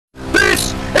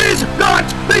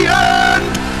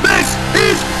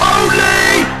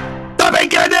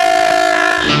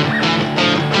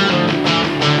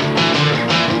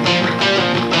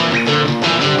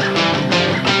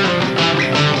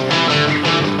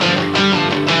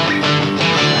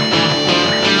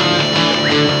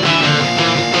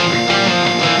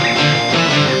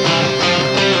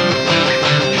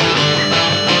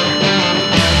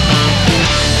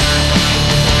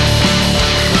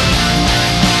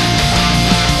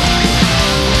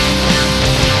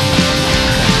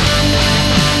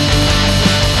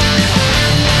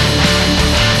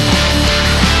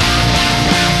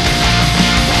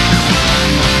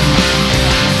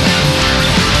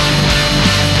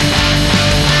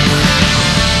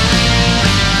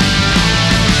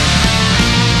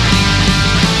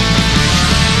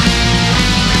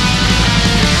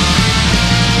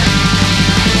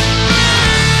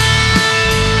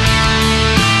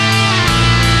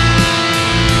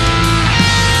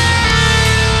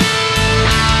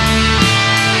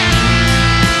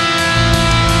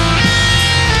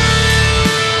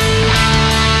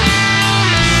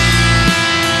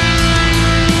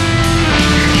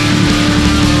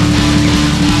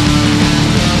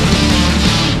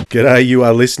G'day, you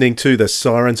are listening to the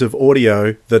Sirens of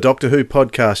Audio, the Doctor Who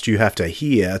podcast you have to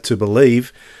hear to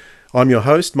believe. I'm your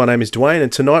host, my name is Dwayne,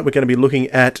 and tonight we're going to be looking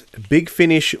at Big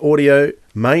Finish Audio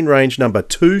main range number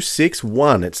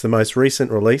 261. It's the most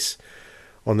recent release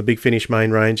on the Big Finish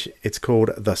main range. It's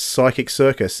called The Psychic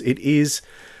Circus. It is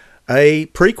a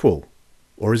prequel,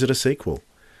 or is it a sequel,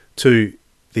 to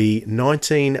the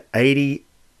 1988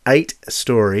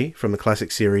 story from the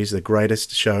classic series, The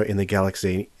Greatest Show in the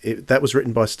Galaxy. That was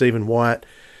written by Stephen Wyatt.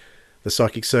 The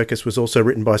Psychic Circus was also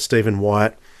written by Stephen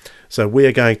Wyatt. So we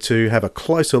are going to have a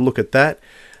closer look at that.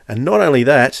 And not only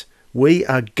that, we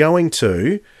are going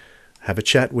to have a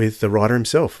chat with the writer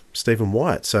himself, Stephen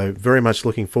Wyatt. So very much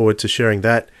looking forward to sharing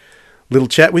that little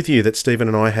chat with you that Stephen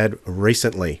and I had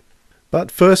recently. But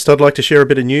first, I'd like to share a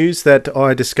bit of news that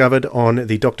I discovered on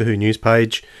the Doctor Who news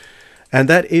page. And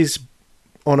that is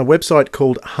on a website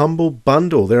called Humble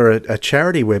Bundle. They're a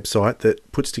charity website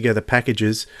that puts together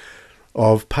packages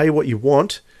of pay what you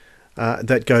want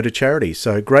that go to charity.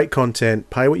 So great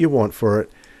content, pay what you want for it.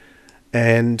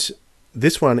 And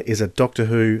this one is a Doctor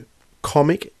Who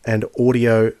comic and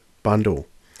audio bundle.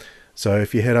 So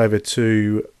if you head over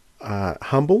to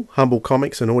Humble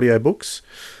Comics and Audio Books,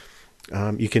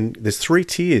 there's 3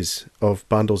 tiers of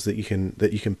bundles that you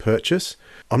can purchase.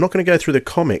 I'm not going to go through the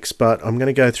comics, but I'm going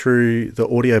to go through the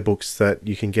audiobooks that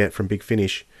you can get from Big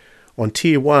Finish. On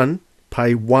tier 1,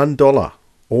 pay $1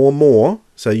 or more,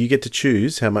 so you get to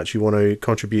choose how much you want to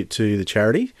contribute to the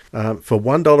charity. For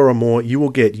 $1 or more, you will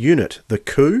get Unit, The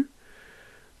Coup,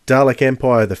 Dalek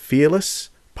Empire, The Fearless,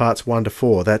 parts 1 to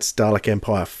 4. That's Dalek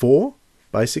Empire 4,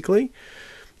 basically.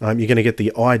 You're going to get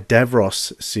the I,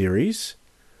 Davros series.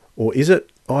 Or is it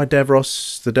I,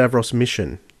 Davros, the Davros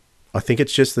Mission? I think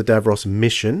it's just the Davros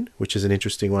Mission, which is an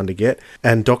interesting one to get.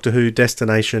 And Doctor Who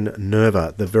Destination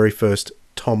Nerva, the very first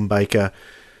Tom Baker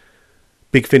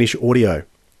Big Finish audio.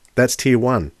 That's tier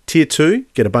 1. Tier 2,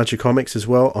 get a bunch of comics as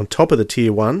well. On top of the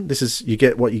tier 1, you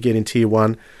get what you get in tier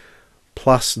 1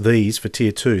 plus these for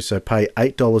tier 2. So pay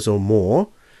 $8 or more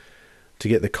to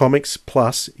get the comics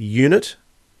plus Unit,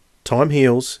 Time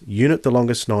Heals, Unit The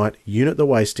Longest Night, Unit The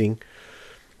Wasting.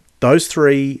 Those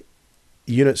 3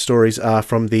 unit stories are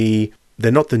they're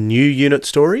not the new unit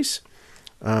stories.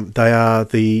 They are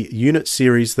the unit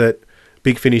series that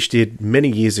Big Finish did many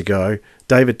years ago.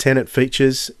 David Tennant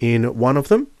features in one of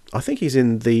them. I think he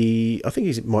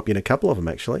might be in a couple of them,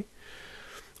 actually.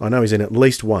 I know he's in at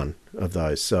least one of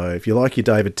those. So if you like your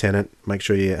David Tennant, make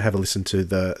sure you have a listen to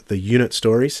the unit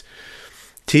stories.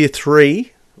 Tier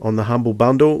 3 on the Humble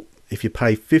Bundle. If you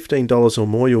pay $15 or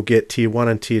more, you'll get Tier 1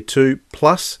 and Tier 2,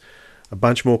 plus a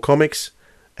bunch more comics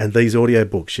and these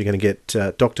audiobooks. You're going to get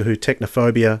Doctor Who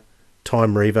Technophobia,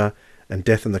 Time Reaver, and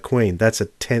Death and the Queen. That's a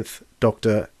 10th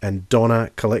Doctor and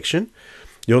Donna collection.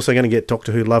 You're also going to get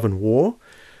Doctor Who Love and War,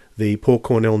 the Paul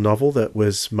Cornell novel that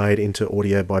was made into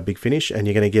audio by Big Finish. And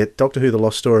you're going to get Doctor Who The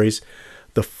Lost Stories,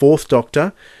 The 4th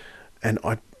Doctor. And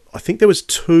I think there was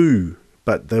 2,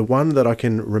 but the one that I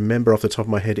can remember off the top of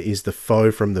my head is The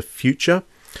Foe from the Future.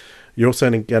 You're also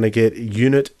going to get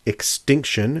Unit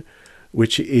Extinction,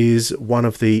 which is one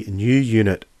of the new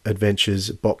Unit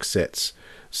Adventures box sets.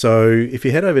 So if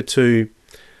you head over to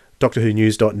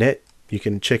DoctorWhoNews.net, you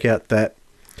can check out that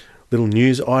little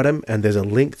news item, and there's a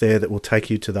link there that will take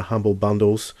you to the Humble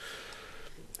Bundles,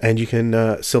 and you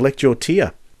can select your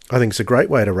tier. I think it's a great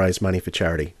way to raise money for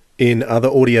charity. In other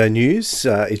audio news,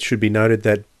 it should be noted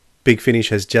that Big Finish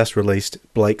has just released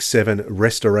Blake 7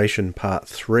 Restoration Part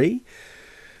 3.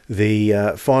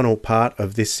 The final part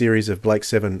of this series of Blake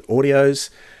 7 audios,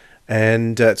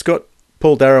 and it's got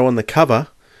Paul Darrow on the cover,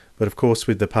 but of course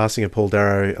with the passing of Paul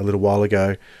Darrow a little while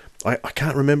ago, I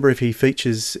can't remember if he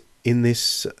features in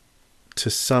this to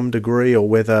some degree or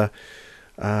whether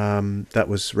that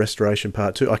was Restoration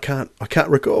Part 2. I can't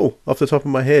recall off the top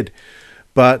of my head,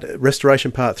 but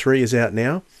Restoration Part 3 is out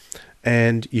now,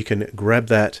 and you can grab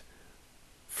that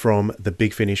from the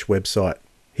Big Finish website.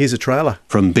 Here's a trailer.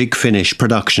 From Big Finish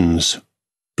Productions,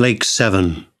 Blake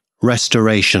 7,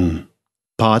 Restoration,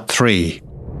 Part 3.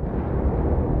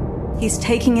 He's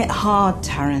taking it hard,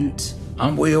 Tarrant.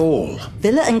 Aren't we all?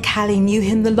 Villa and Callie knew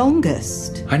him the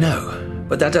longest. I know,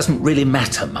 but that doesn't really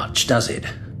matter much, does it?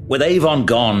 With Avon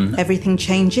gone... Everything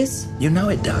changes? You know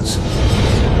it does.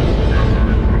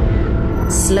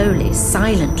 Slowly,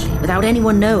 silently, without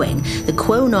anyone knowing, the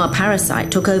Quonar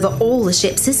parasite took over all the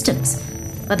ship's systems.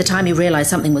 By the time he realised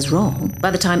something was wrong,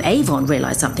 by the time Avon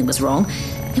realised something was wrong,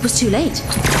 it was too late.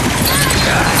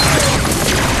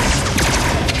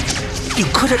 You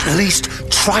could at least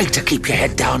try to keep your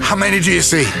head down. How many do you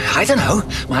see? I don't know.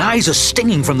 My eyes are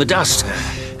stinging from the dust.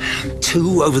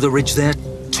 2 over the ridge there,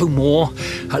 2 2 more.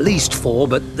 At least 4,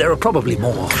 but there are probably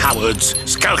more. Cowards,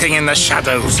 skulking in the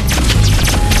shadows.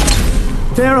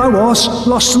 There I was,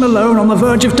 lost and alone on the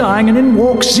verge of dying, and in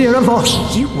walks Zira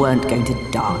Voss. You weren't going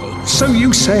to die. So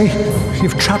you say.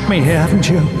 You've trapped me here, haven't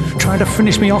you? Trying to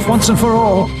finish me off once and for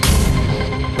all.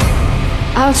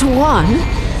 Alta One?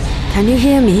 Can you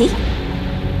hear me?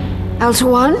 Alta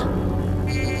One?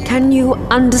 Can you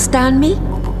understand me?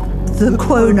 The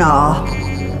Quonar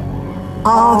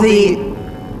are the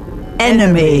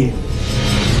enemy.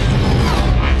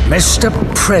 Mr.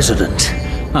 President,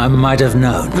 I might have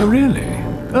known. Oh, really?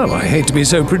 Oh, I hate to be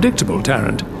so predictable,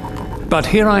 Tarrant. But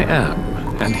here I am,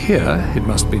 and here, it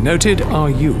must be noted,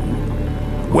 are you.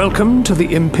 Welcome to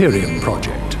the Imperium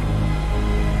Project.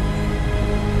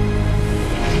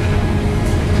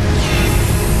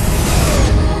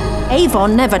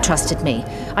 Avon never trusted me.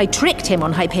 I tricked him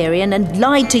on Hyperion and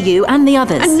lied to you and the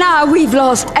others. And now we've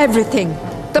lost everything.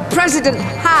 The President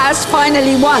has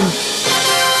finally won.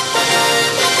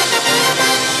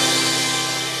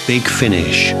 Big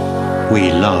Finish.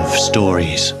 We love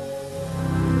stories.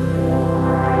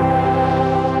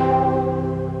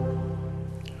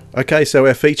 Okay, so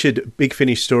our featured Big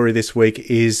Finish story this week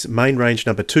is main range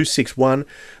number 261,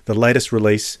 the latest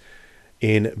release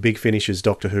in Big Finish's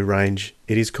Doctor Who range.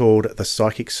 It is called The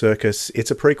Psychic Circus.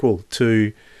 It's a prequel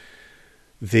to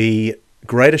the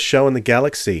greatest show in the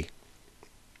galaxy,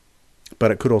 but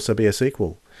it could also be a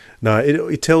sequel. No,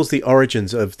 it tells the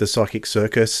origins of the Psychic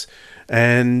Circus,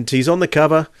 and he's on the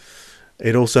cover.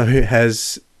 It also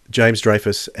has James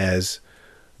Dreyfus as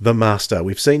the Master.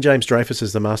 We've seen James Dreyfus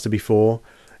as the Master before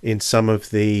in some of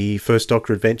the First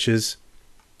Doctor Adventures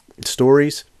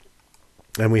stories,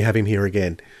 and we have him here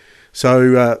again.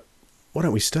 So why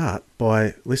don't we start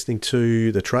by listening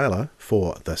to the trailer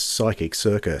for The Psychic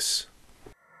Circus.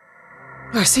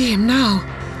 I see him now.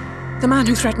 The man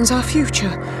who threatens our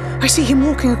future. I see him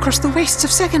walking across the wastes of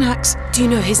Seganax. Do you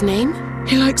know his name?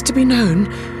 He likes to be known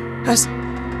as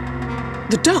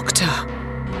the Doctor.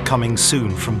 Coming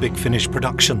soon from Big Finish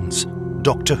Productions,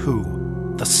 Doctor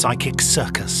Who, The Psychic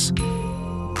Circus.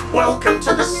 Welcome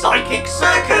to the Psychic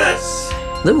Circus!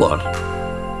 The what?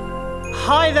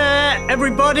 Hi there,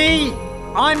 everybody.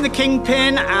 I'm the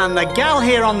Kingpin, and the gal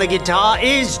here on the guitar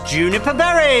is Juniper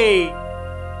Berry.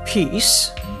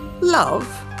 Peace, love,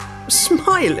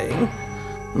 smiling.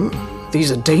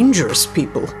 These are dangerous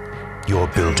people. You're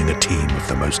building a team of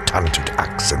the most talented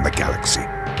acts in the galaxy.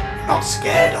 Not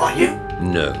scared, are you?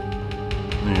 No.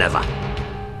 Never.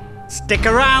 Stick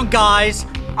around, guys.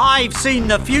 I've seen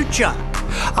the future.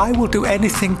 I will do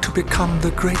anything to become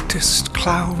the greatest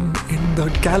clown in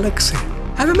the galaxy.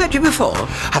 Have I met you before?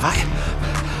 Have I?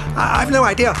 I've no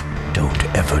idea. Don't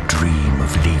ever dream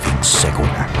of leaving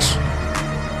Seganax.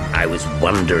 I was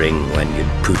wondering when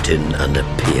you'd put in an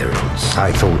appearance.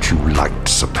 I thought you liked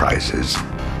surprises.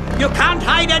 You can't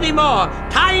hide anymore.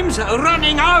 Time's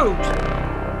running out.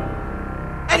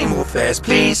 Any more fares,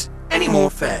 please? Any more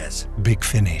fares? Big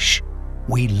Finish.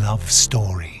 We love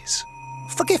stories.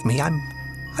 Forgive me, I'm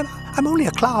only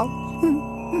a clown.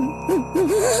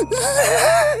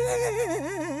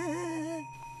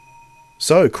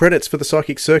 So, credits for The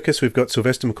Psychic Circus. We've got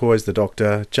Sylvester McCoy as the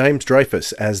Doctor, James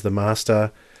Dreyfus as the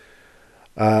Master,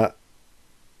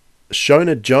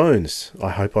 Shona Jones,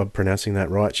 I hope I'm pronouncing that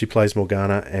right, she plays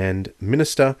Morgana and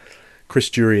Minister, Chris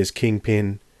Jury as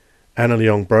Kingpin, Anna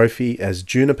Leong Brophy as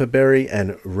Juniper Berry,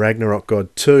 and Ragnarok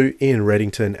God 2, Ian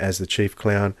Reddington as the Chief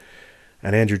Clown,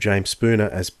 and Andrew James Spooner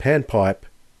as Panpipe,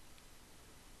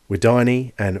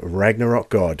 Widini, and Ragnarok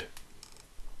God.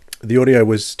 The audio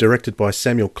was directed by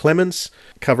Samuel Clemens,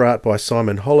 cover art by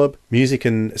Simon Holub, music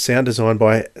and sound design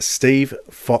by Steve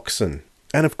Foxon,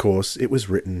 and of course it was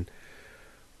written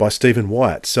by Stephen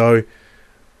Wyatt. So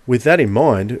with that in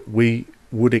mind, we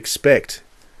would expect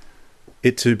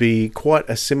it to be quite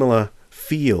a similar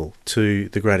feel to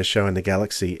The Greatest Show in the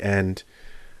Galaxy, and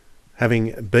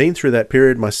having been through that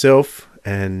period myself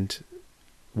and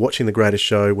watching The Greatest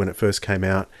Show when it first came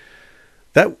out,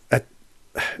 that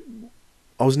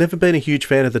I was never been a huge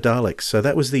fan of the Daleks, so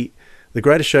that was the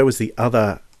Greatest Show was the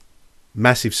other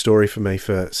massive story for me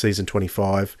for season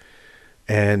 25.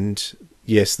 And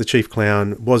yes, the Chief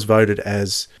Clown was voted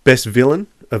as best villain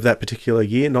of that particular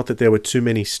year. Not that there were too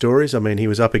many stories. I mean, he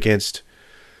was up against,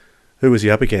 who was he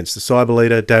up against? The Cyber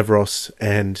Leader, Davros,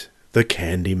 and the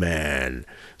Candyman.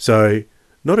 So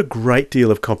not a great deal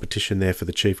of competition there for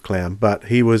the Chief Clown, but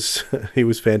he was he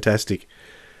was fantastic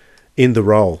in the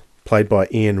role, played by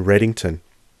Ian Reddington.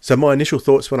 So my initial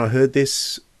thoughts when I heard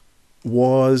this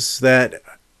was that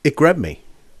it grabbed me.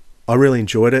 I really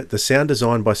enjoyed it. The sound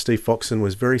design by Steve Foxon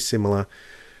was very similar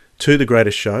to The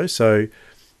Greatest Show. So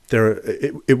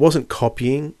it wasn't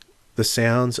copying the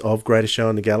sounds of Greatest Show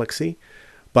in the Galaxy,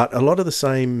 but a lot of the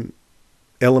same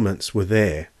elements were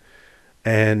there,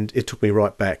 and it took me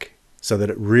right back, so that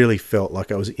it really felt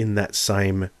like I was in that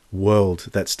same world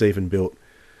that Stephen built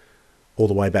all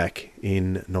the way back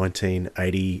in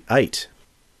 1988.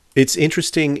 It's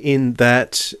interesting in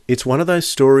that it's one of those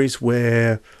stories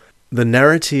where the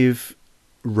narrative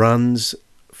runs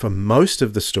for most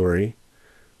of the story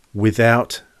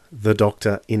without the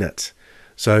Doctor in it.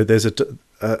 So there's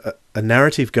a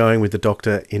narrative going with the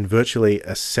Doctor in virtually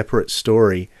a separate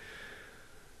story,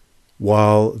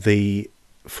 while the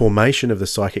formation of the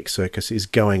Psychic Circus is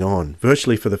going on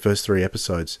virtually for the first 3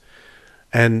 episodes.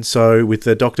 And so with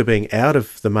the Doctor being out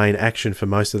of the main action for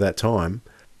most of that time,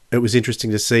 it was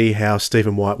interesting to see how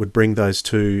Stephen Wyatt would bring those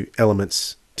two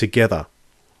elements together.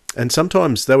 And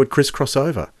sometimes they would crisscross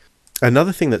over.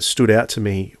 Another thing that stood out to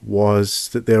me was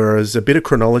that there was a bit of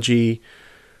chronology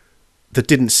that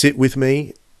didn't sit with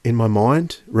me in my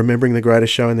mind, remembering the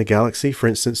Greatest Show in the Galaxy. For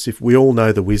instance, if we all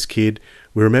know the Whiz Kid,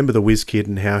 we remember the Whiz Kid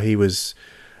and how he was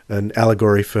an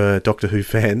allegory for Doctor Who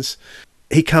fans.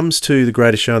 He comes to the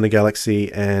Greatest Show in the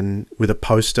Galaxy and with a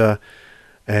poster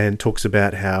and talks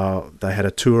about how they had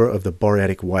a tour of the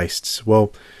Boreatic Wastes.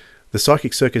 Well, the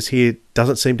Psychic Circus here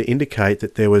doesn't seem to indicate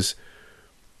that there was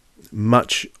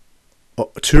much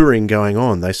touring going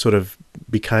on. They sort of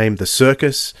became the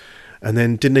circus and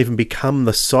then didn't even become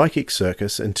the Psychic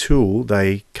Circus until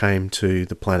they came to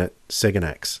the planet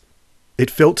Seganax.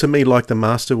 It felt to me like the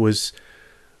Master was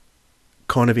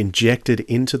kind of injected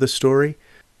into the story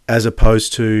as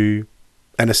opposed to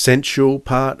an essential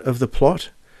part of the plot.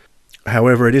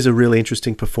 However, it is a really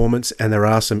interesting performance and there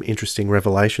are some interesting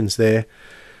revelations there.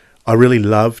 I really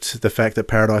loved the fact that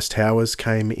Paradise Towers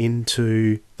came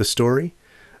into the story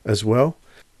as well.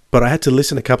 But I had to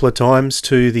listen a couple of times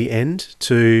to the end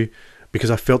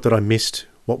because I felt that I missed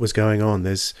what was going on.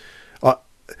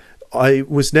 I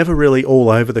was never really all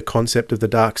over the concept of the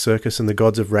Dark Circus and the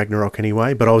Gods of Ragnarok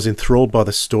anyway, but I was enthralled by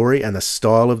the story and the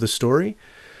style of the story.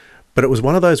 But it was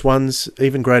one of those ones,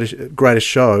 even Greatest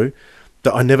Show,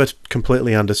 that I never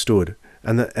completely understood.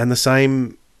 And the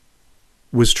same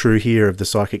was true here of the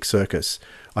Psychic Circus.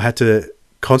 I had to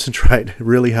concentrate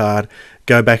really hard,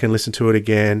 go back and listen to it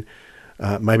again,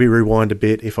 maybe rewind a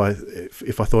bit if I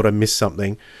thought I missed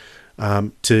something,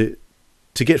 to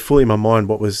get fully in my mind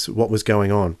what was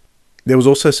going on. There was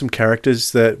also some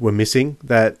characters that were missing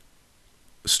that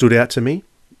stood out to me.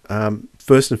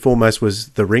 First and foremost was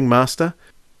the Ringmaster.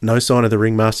 No sign of the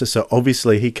Ringmaster, so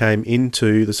obviously he came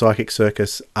into the Psychic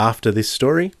Circus after this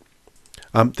story.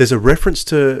 There's a reference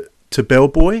to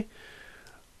Bellboy,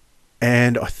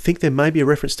 and I think there may be a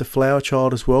reference to Flower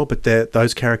Child as well, but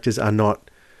those characters are not,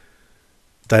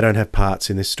 they don't have parts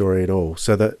in this story at all.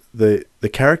 So the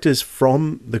characters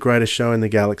from the Greatest Show in the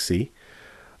Galaxy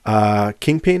are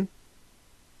Kingpin,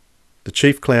 the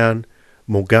Chief Clown,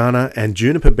 Morgana, and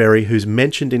Juniper Berry, who's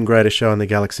mentioned in Greatest Show in the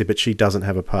Galaxy, but she doesn't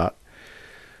have a part.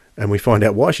 And we find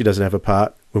out why she doesn't have a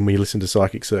part when we listen to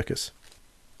Psychic Circus.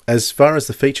 As far as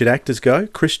the featured actors go,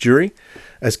 Chris Jury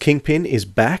as Kingpin is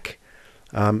back,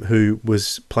 who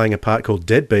was playing a part called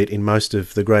Deadbeat in most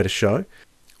of the Greatest Show.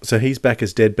 So he's back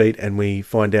as Deadbeat, and we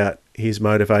find out his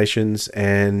motivations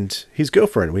and his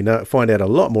girlfriend. We find out a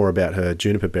lot more about her,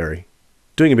 Juniper Berry.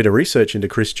 Doing a bit of research into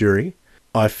Chris Jury,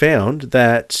 I found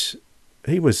that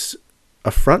he was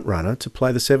a front runner to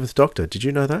play the 7th Doctor. Did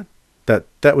you know that?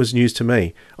 That was news to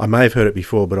me. I may have heard it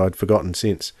before, but I'd forgotten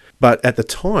since. But at the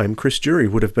time, Chris Jury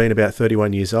would have been about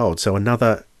 31 years old, so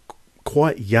another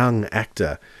quite young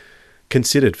actor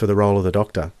considered for the role of the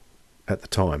Doctor at the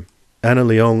time. Anna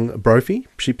Leong Brophy,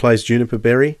 she plays Juniper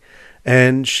Berry,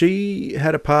 and she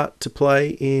had a part to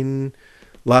play in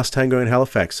Last Tango in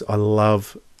Halifax. I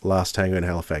love Last Tango in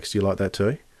Halifax. Do you like that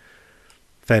too?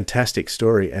 Fantastic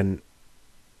story, and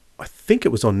I think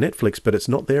it was on Netflix, but it's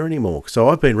not there anymore. So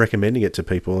I've been recommending it to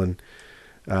people, and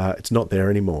it's not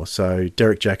there anymore. So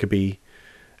Derek Jacobi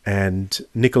and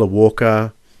Nicola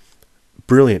Walker,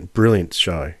 brilliant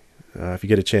show. If you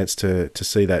get a chance to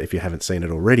see that, if you haven't seen it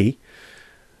already,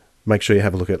 make sure you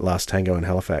have a look at Last Tango in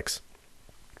Halifax.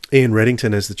 Ian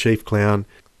Reddington as the Chief Clown.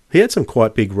 He had some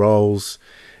quite big roles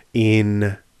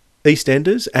in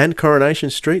EastEnders and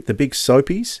Coronation Street, the big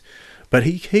soapies. But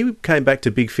he came back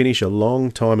to Big Finish a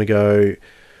long time ago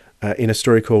in a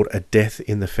story called A Death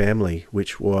in the Family,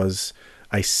 which was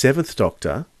a 7th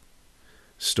Doctor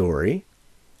story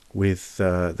with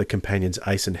the companions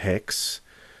Ace and Hex,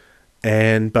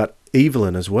 but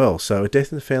Evelyn as well. So A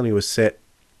Death in the Family was set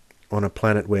on a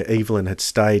planet where Evelyn had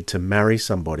stayed to marry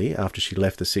somebody after she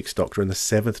left the 6th Doctor, and the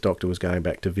 7th Doctor was going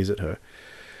back to visit her.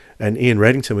 And Ian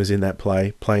Reddington was in that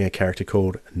play playing a character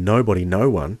called Nobody No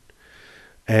One.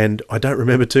 And I don't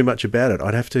remember too much about it.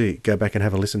 I'd have to go back and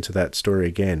have a listen to that story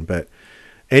again. But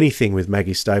anything with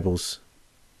Maggie Stables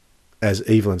as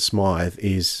Evelyn Smythe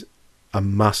is a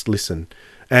must listen.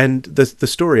 And the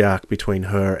story arc between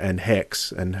her and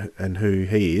Hex and who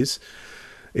he is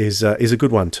a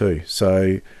good one too.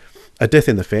 So A Death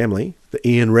in the Family, the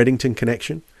Ian Reddington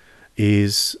connection,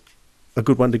 is a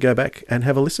good one to go back and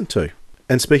have a listen to.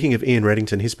 And speaking of Ian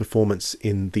Reddington, his performance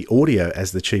in the audio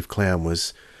as the Chief Clown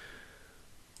was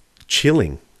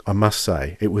chilling, I must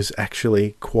say. It was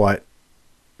actually quite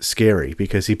scary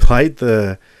because he played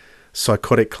the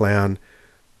psychotic clown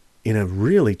in a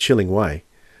really chilling way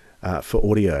for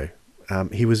audio.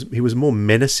 He was more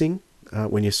menacing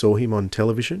when you saw him on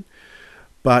television,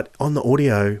 but on the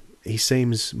audio he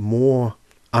seems more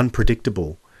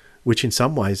unpredictable, which in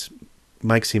some ways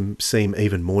makes him seem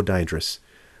even more dangerous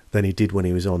than he did when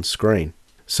he was on screen.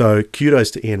 So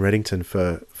kudos to Ian Reddington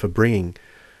for bringing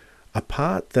a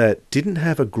part that didn't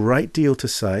have a great deal to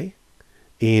say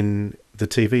in the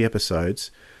TV episodes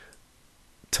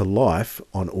to life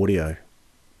on audio.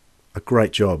 A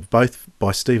great job, both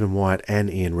by Stephen Wyatt and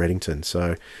Ian Reddington.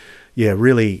 So, yeah,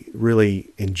 really, really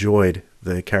enjoyed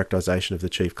the characterisation of the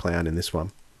Chief Clown in this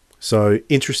one. So,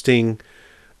 interesting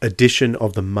addition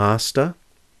of the Master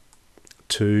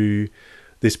to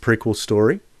this prequel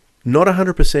story. Not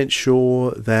 100%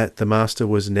 sure that the Master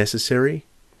was necessary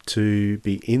to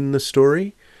be in the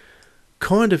story.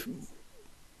 Kind of,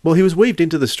 well, he was weaved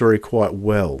into the story quite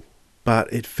well,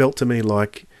 but it felt to me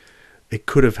like it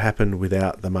could have happened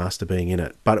without the Master being in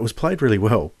it. But it was played really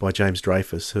well by James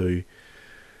Dreyfus, who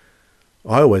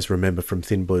I always remember from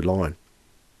Thin Blue Line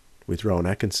with Rowan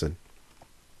Atkinson.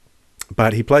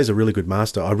 But he plays a really good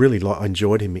Master. I really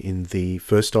enjoyed him in the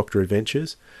first Doctor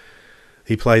Adventures.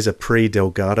 He plays a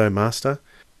pre-Delgado Master.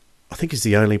 I think he's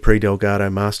the only pre-Delgado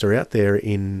Master out there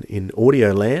in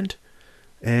audio land,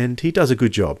 and he does a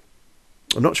good job.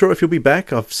 I'm not sure if he'll be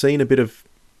back. I've seen a bit of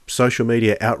social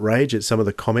media outrage at some of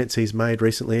the comments he's made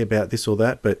recently about this or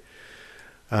that, but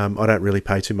I don't really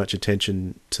pay too much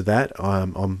attention to that.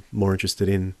 I'm more interested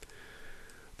in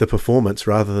the performance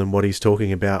rather than what he's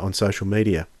talking about on social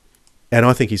media. And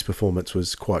I think his performance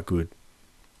was quite good.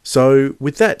 So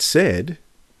with that said,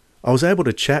 I was able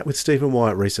to chat with Stephen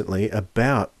Wyatt recently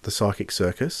about the Psychic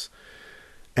Circus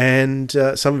and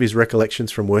some of his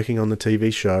recollections from working on the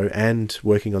TV show and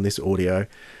working on this audio.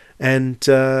 And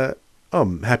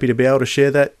I'm happy to be able to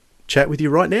share that chat with you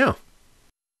right now.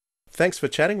 Thanks for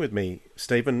chatting with me,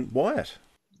 Stephen Wyatt.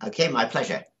 Okay, my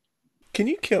pleasure. Can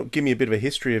you give me a bit of a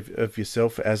history of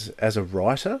yourself as a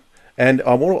writer? And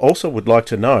I also would like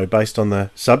to know, based on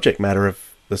the subject matter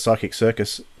of the Psychic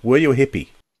Circus, were you a hippie?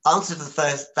 Answer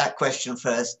to that question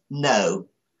first. No,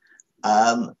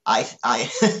 I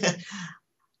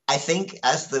think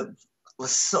as the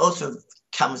sort of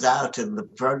comes out in the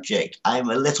project,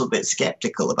 I'm a little bit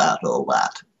skeptical about all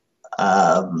that.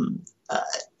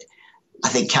 I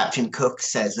think Captain Cook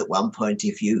says at one point,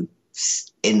 if you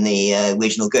in the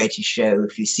original Greatest Show,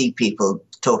 if you see people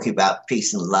talking about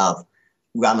peace and love,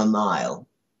 run a mile.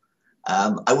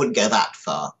 I wouldn't go that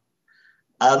far.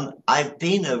 I've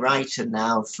been a writer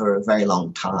now for a very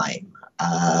long time,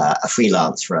 a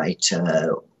freelance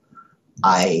writer.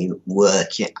 I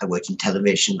work in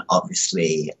television,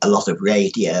 obviously, a lot of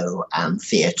radio and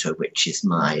theatre, which is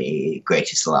my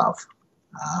greatest love.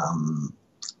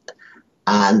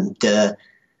 And the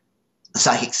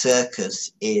Psychic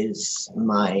Circus is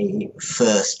my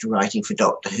first writing for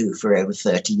Doctor Who for over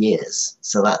 30 years,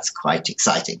 so that's quite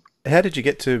exciting. How did you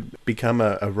get to become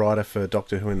a writer for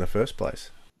Doctor Who in the first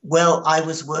place? Well, I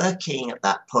was working at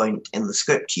that point in the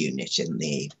script unit in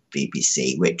the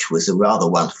BBC, which was a rather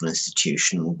wonderful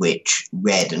institution which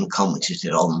read and commented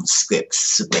on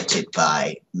scripts submitted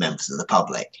by members of the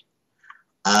public.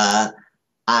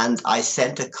 And I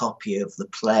sent a copy of a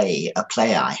play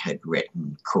I had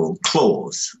written called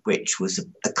Claws, which was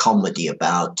a comedy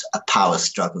about a power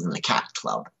struggle in a cat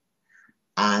club.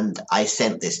 And I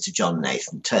sent this to John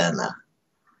Nathan Turner.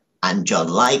 And John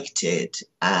liked it,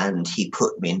 and he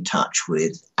put me in touch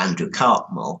with Andrew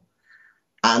Cartmel.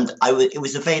 And it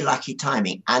was a very lucky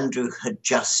timing. Andrew had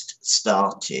just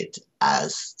started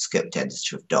as script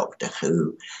editor of Doctor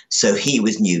Who, so he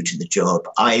was new to the job.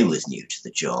 I was new to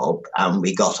the job, and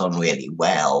we got on really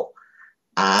well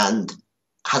and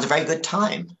had a very good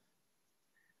time.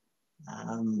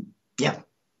 Yeah.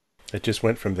 It just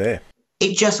went from there.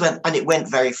 It just went, and it went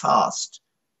very fast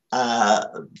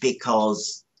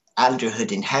because Andrew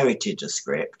had inherited a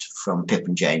script from Pip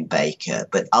and Jane Baker,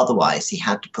 but otherwise he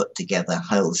had to put together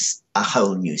a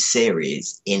whole new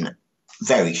series in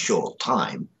very short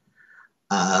time.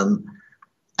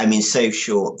 I mean, so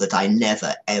short that I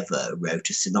never, ever wrote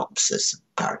a synopsis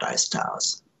of Paradise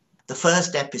Towers. The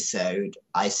first episode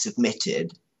I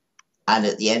submitted, and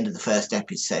at the end of the first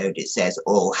episode it says,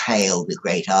 "All hail the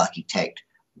great architect.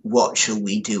 What shall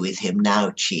we do with him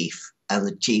now, Chief?" And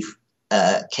the chief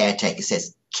caretaker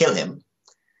says, "Kill him."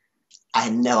 I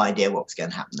had no idea what was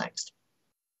going to happen next.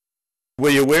 Were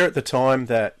you aware at the time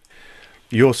that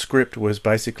your script was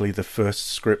basically the first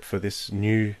script for this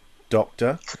new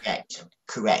Doctor?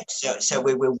 Correct. So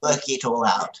we were working it all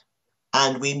out.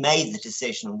 And we made the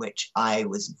decision, which I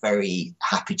was very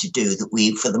happy to do, that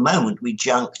we, for the moment, we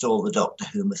junked all the Doctor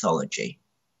Who mythology.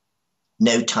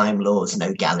 No Time Lords,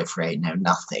 no Gallifrey, no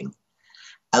nothing.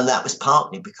 And that was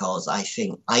partly because I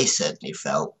certainly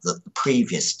felt that the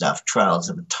previous stuff, Trials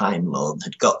of a Time Lord,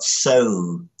 had got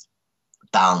so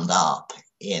bound up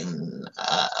in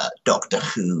Doctor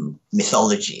Who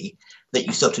mythology that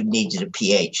you sort of needed a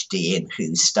PhD in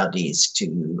Who studies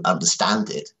to understand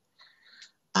it.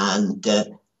 And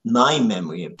my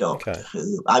memory of Doctor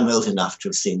Who, I'm old enough to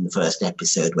have seen the first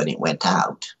episode when it went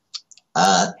out,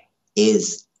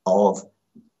 is of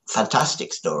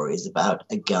fantastic stories about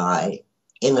a guy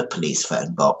in a police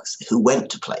phone box who went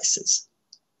to places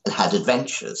and had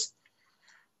adventures.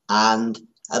 And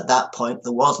at that point,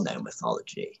 there was no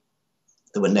mythology.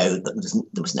 There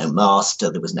was no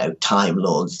master, there was no Time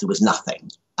Lords, there was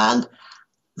nothing. And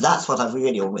that's what I've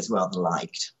really always rather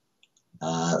liked,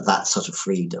 that sort of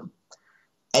freedom.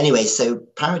 Anyway, so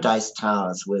Paradise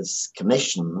Towers was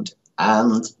commissioned,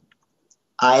 and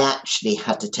I actually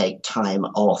had to take time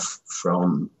off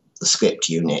from the script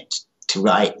unit to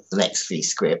write the next 3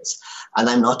 scripts. And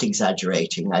I'm not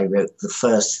exaggerating. I wrote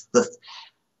the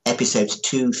episodes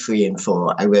 2, 3, and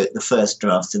 4. I wrote the first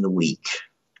drafts in a week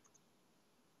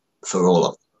for all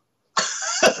of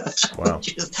them. Wow.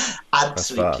 Which is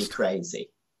absolutely crazy.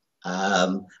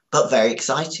 But very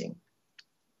exciting.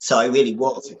 So I really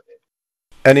was.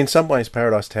 And in some ways,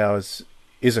 Paradise Towers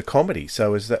is a comedy.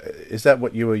 So is that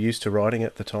what you were used to writing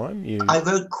at the time? I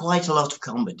wrote quite a lot of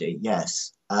comedy,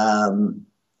 yes.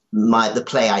 The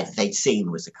play they'd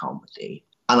seen was a comedy,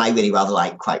 and I really rather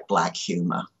like quite black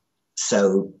humour.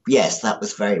 So yes, that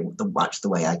was very much the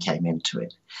way I came into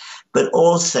it. But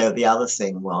also the other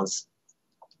thing was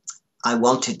I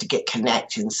wanted to get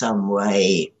connected in some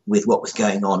way with what was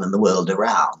going on in the world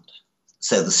around.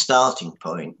 So the starting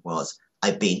point was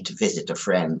I'd been to visit a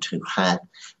friend who had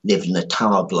lived in a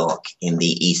tower block in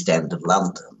the East End of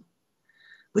London,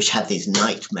 which had these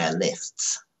nightmare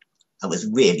lifts and was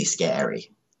really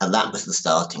scary. And that was the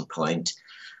starting point.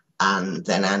 And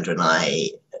then Andrew and I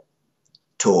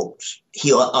talked.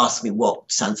 He asked me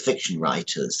what science fiction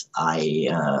writers I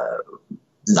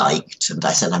liked. And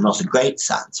I said, I'm not a great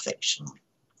science fiction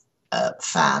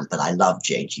fan, but I love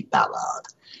J.G. Ballard.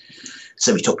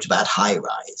 So we talked about High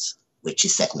Rise, which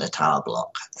is set in a tower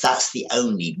block. That's the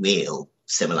only real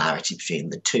similarity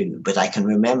between the two. But I can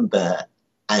remember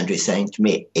Andrew saying to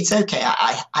me, it's okay,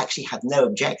 I actually have no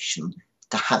objection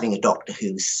to having a Doctor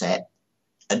Who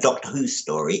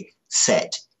story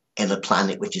set in a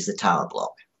planet which is a tower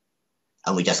block.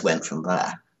 And we just went from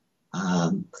there.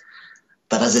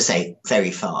 But as I say,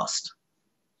 very fast.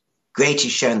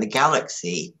 Greatest Show in the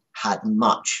Galaxy had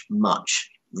much, much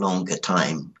longer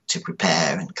time to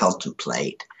prepare and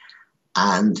contemplate.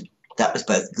 And that was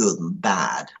both good and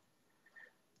bad.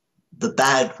 The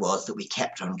bad was that we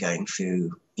kept on going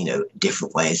through,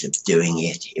 different ways of doing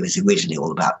it. It was originally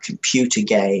all about computer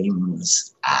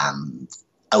games. And,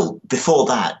 before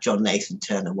that, John Nathan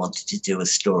Turner wanted to do a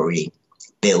story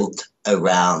built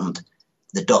around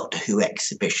the Doctor Who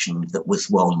exhibition that was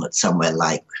one at somewhere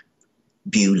like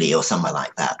Bewley or somewhere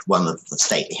like that, one of the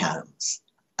stately homes.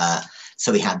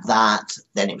 So we had that,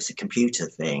 then it was a computer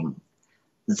thing,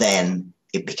 then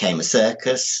it became a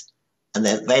circus, and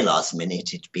then at the very last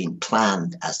minute it had been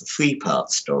planned as a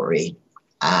 3-part story,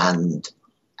 and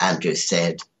Andrew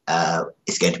said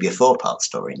it's going to be a 4-part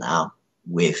story now,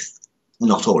 with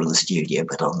not all in the studio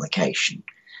but on location.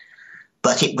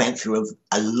 But it went through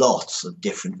a lot of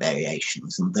different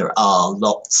variations, and there are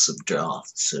lots of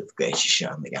drafts of Greatest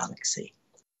Show in the Galaxy.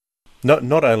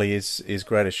 Not only is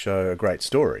Greatest Show a great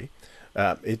story,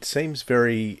 it seems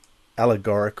very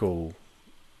allegorical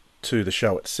to the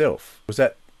show itself. Was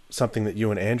that something that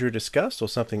you and Andrew discussed, or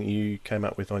something you came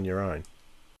up with on your own?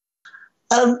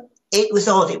 It was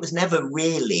odd. It was never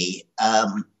really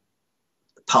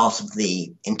part of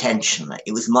the intention.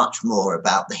 It was much more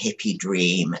about the hippie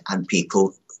dream and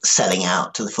people selling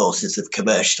out to the forces of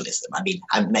commercialism. I mean,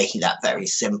 I'm making that very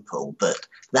simple, but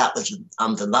that was the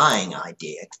underlying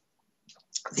idea.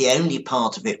 The only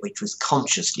part of it which was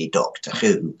consciously Doctor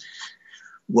Who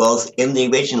was in the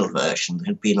original version, there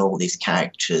had been all these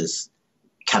characters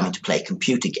coming to play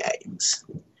computer games.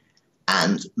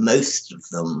 And most of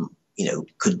them,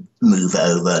 could move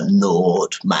over,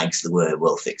 Nord, Mags the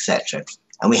Werewolf, etc.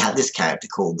 And we had this character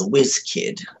called the Whiz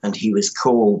Kid, and he was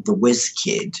called the Whiz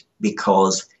Kid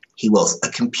because he was a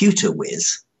computer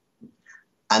whiz.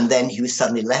 And then he was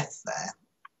suddenly left there.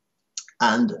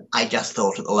 And I just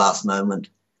thought at the last moment,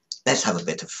 let's have a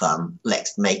bit of fun.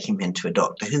 Let's make him into a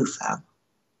Doctor Who fan.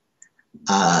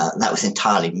 That was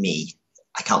entirely me.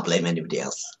 I can't blame anybody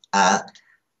else.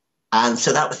 And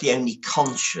so that was the only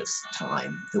conscious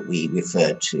time that we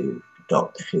referred to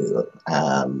Doctor Who.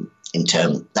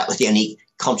 That was the only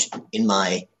in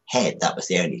my head. That was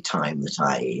the only time that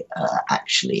I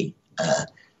actually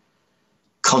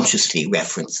consciously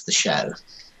referenced the show.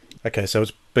 Okay, so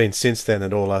it's been since then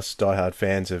that all us diehard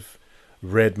fans have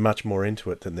read much more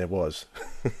into it than there was.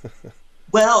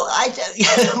 Well, I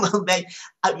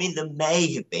don't. There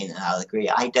may have been, I'll agree.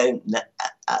 I don't know.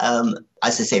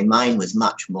 As I say, mine was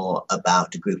much more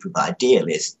about a group of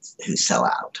idealists who sell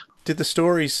out. Did the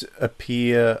stories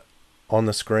appear on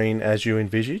the screen as you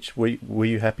envisaged? Were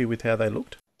you happy with how they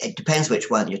looked? It depends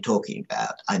which one you're talking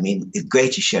about. The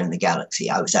Greatest Show in the Galaxy,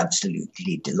 I was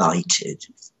absolutely delighted.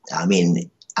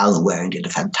 Alan Waring did a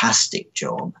fantastic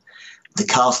job. The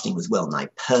casting was well nigh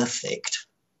perfect.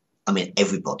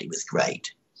 Everybody was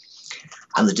great.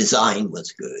 And the design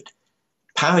was good.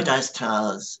 Paradise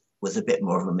Towers was a bit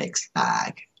more of a mixed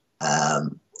bag.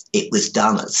 It was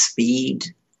done at speed.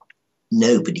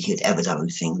 Nobody had ever done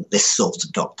anything this sort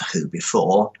of Doctor Who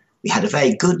before. We had a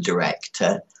very good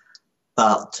director,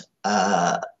 but,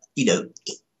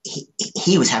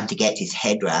 he was having to get his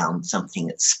head around something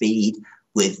at speed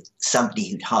with somebody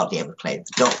who'd hardly ever played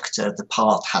the Doctor. The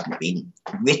part hadn't been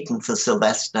written for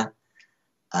Sylvester.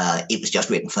 It was just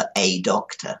written for a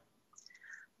Doctor.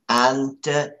 And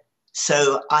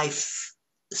so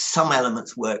some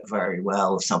elements worked very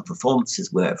well, some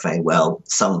performances worked very well,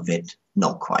 some of it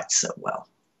not quite so well.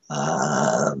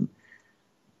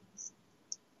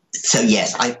 So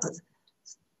yes,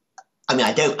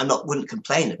 wouldn't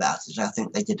complain about it. I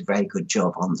think they did a very good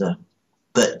job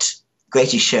but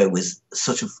Greatest Show was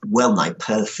sort of well nigh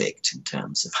perfect in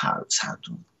terms of how it was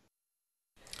handled.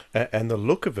 And the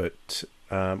look of it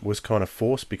was kind of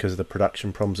forced because of the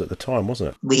production problems at the time,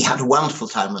 wasn't it? We had a wonderful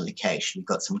time on location. We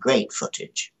got some great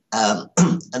footage. And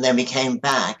then we came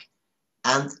back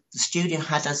and the studio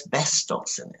had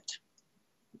asbestos in it.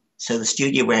 So the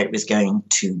studio where it was going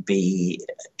to be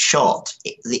shot,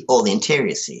 all the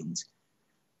interior scenes,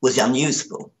 was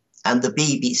unusable. And the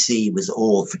BBC was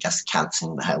all for just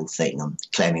cancelling the whole thing and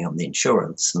claiming on the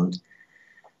insurance. And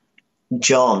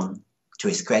John, to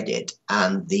his credit,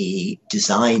 and the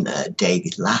designer,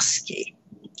 David Lasky,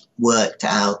 worked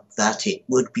out that it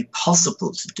would be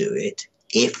possible to do it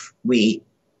if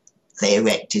they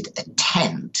erected a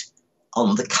tent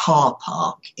on the car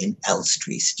park in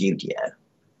Elstree Studio,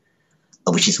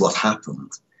 which is what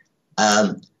happened.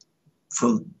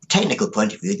 From a technical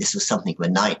point of view, this was something of a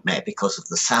nightmare because of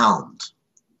the sound.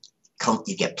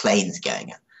 You get planes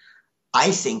going.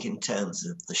 I think in terms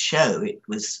of the show, it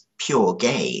was pure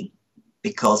gain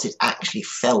because it actually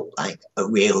felt like a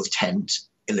real tent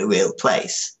in a real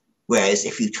place. Whereas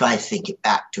if you try to think it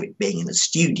back to it being in a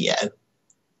studio,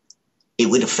 it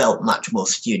would have felt much more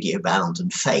studio-bound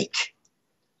and fake.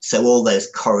 So all those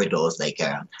corridors they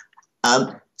go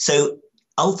around. So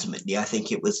ultimately, I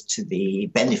think it was to the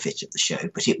benefit of the show,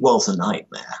 but it was a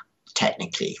nightmare,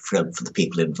 technically, for the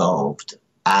people involved.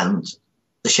 And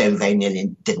the show very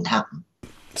nearly didn't happen.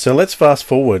 So let's fast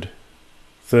forward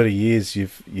 30 years.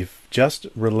 You've just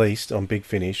released on Big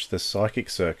Finish the Psychic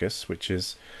Circus, which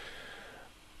is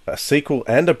a sequel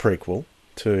and a prequel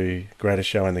to Greatest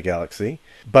Show in the Galaxy.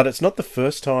 But it's not the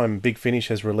first time Big Finish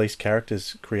has released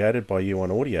characters created by you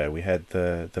on audio. We had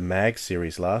the Mag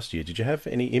series last year. Did you have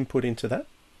any input into that?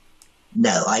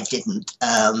 No, I didn't.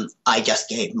 I just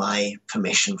gave my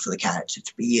permission for the character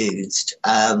to be used.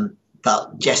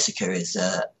 But Jessica is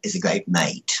a great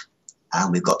mate,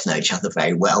 and we've got to know each other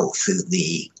very well through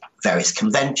the various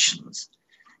conventions.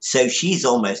 So she's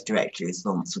almost directly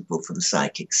responsible for the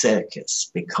Psychic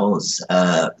Circus because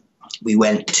we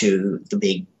went to the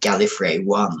big Gallifrey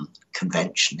 1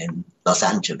 convention in Los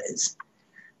Angeles,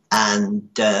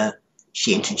 and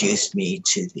she introduced me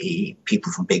to the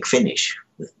people from Big Finish,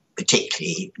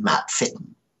 particularly Matt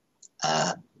Fitton,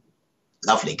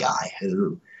 lovely guy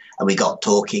and we got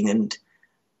talking, and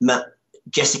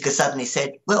Jessica suddenly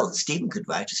said, well, Stephen could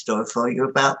write a story for you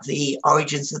about the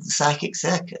origins of the Psychic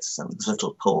Circus. And there was a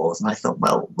little pause, and I thought,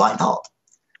 well, why not?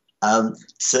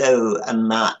 And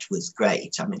Matt was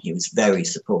great. I mean, he was very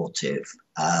supportive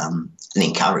and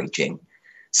encouraging.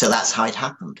 So that's how it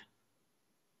happened.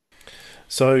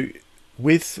 So,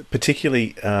 with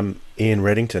particularly Ian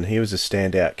Reddington, he was a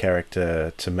standout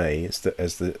character to me as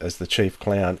the chief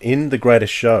clown in The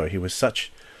Greatest Show. He was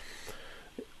such.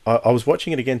 I was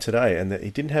watching it again today, and he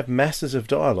didn't have masses of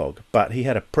dialogue, but he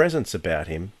had a presence about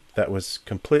him that was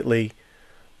completely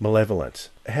malevolent.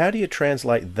 How do you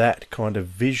translate that kind of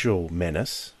visual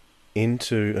menace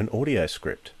into an audio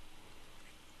script?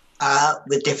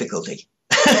 With difficulty.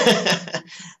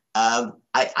 I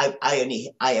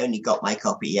only got my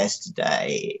copy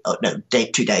yesterday.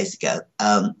 2 days ago,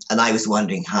 and I was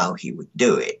wondering how he would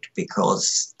do it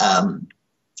because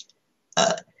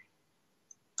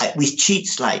we cheat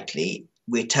slightly.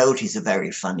 We're told he's a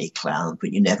very funny clown,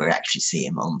 but you never actually see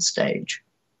him on stage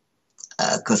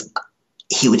because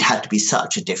he would have to be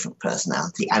such a different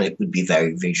personality, and it would be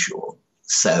very visual.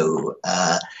 So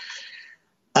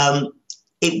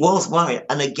it was worrying.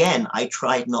 And again, I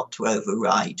tried not to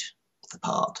override the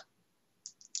part.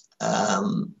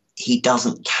 He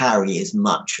doesn't carry as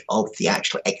much of the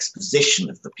actual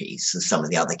exposition of the piece as some of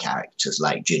the other characters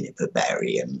like Juniper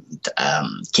Berry and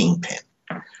Kingpin.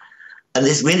 And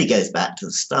this really goes back to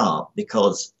the start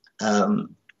because,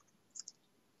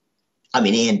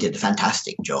 Ian did a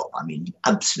fantastic job. I mean,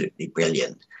 absolutely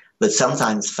brilliant. But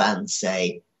sometimes fans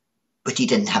say, but he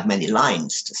didn't have many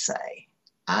lines to say.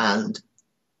 And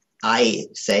I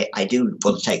say I do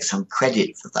want to take some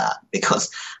credit for that because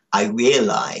I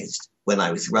realized when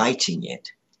I was writing it,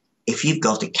 if you've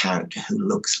got a character who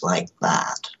looks like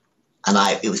that, and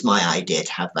it was my idea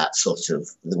to have that sort of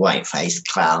the white-faced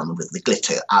clown with the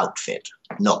glitter outfit,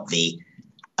 not the,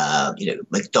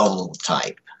 McDonald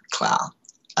type clown,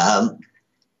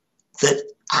 that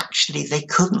actually they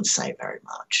couldn't say very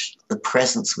much. The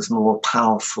presence was more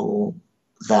powerful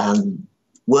than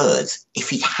words. If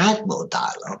he had more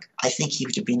dialogue, I think he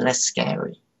would have been less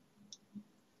scary.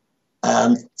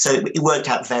 So it worked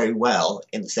out very well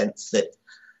in the sense that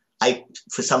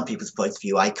for some people's point of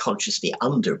view, I consciously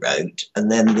underwrote,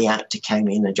 and then the actor came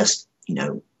in and just,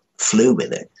 flew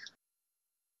with it.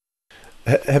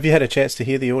 Have you had a chance to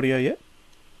hear the audio yet?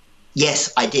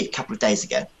 Yes, I did a couple of days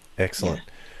ago. Excellent. Yeah.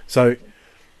 So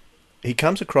he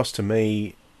comes across to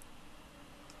me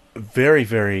very,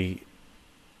 very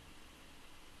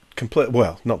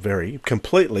completely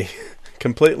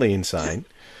insane.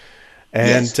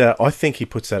 And yes. I think he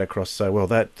puts that across so well.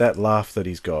 That laugh that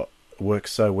he's got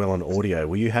works so well on audio.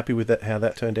 Were you happy with that? How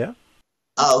that turned out?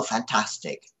 Oh,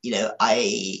 fantastic!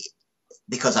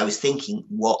 Because I was thinking,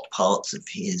 what parts of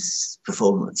his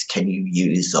performance can you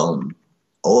use on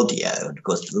audio? And of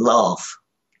course, the laugh,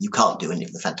 you can't do any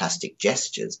of the fantastic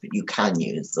gestures, but you can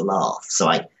use the laugh. So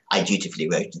I dutifully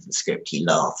wrote into the script, he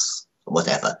laughs or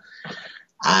whatever,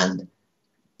 and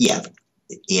yeah,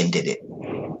 Ian did it.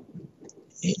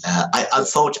 I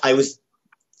thought I was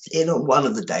in on one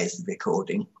of the days of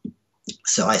recording,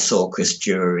 so I saw Chris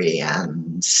Jury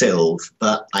and Sylve,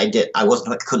 but I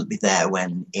couldn't be there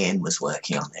when Ian was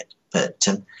working on it. But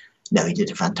no, he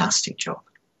did a fantastic job.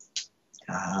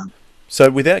 So,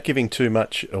 without giving too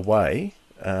much away,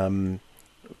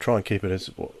 try and keep it as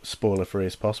spoiler free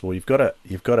as possible. You've got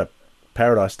a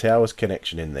Paradise Towers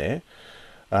connection in there.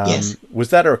 Yes.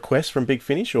 Was that a request from Big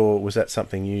Finish, or was that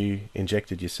something you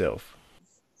injected yourself?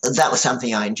 That was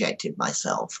something I injected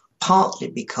myself,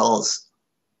 partly because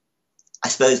I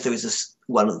suppose there was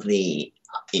one of the,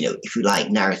 if you like,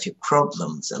 narrative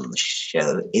problems on the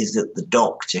show is that the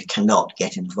Doctor cannot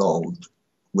get involved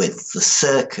with the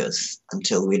circus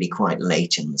until really quite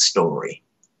late in the story.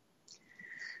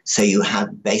 So you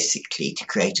have basically to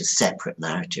create a separate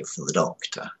narrative for the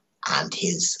Doctor and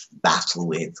his battle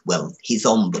with, he's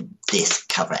on the disc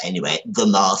cover anyway, the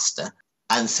Master.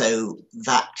 And so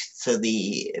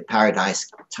the Paradise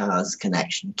Towers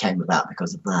connection came about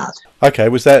because of that. Okay,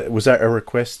 was that a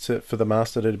request for the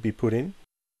Master to be put in?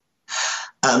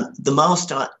 The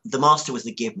Master was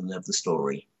the given of the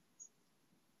story.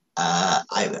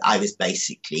 I was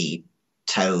basically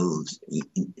told,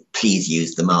 please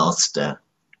use the Master,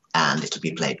 and it'll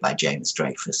be played by James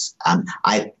Dreyfus.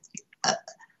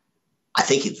 I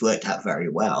think it's worked out very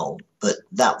well, but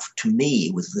that, to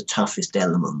me, was the toughest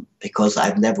element because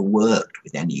I've never worked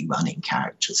with any running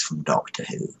characters from Doctor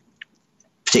Who,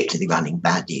 particularly running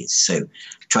baddies. So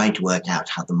trying to work out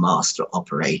how the Master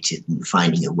operated and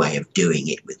finding a way of doing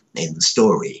it in the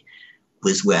story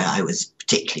was where I was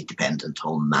particularly dependent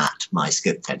on Matt, my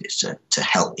script editor, to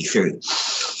help me through.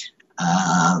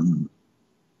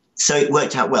 So it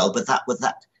worked out well, but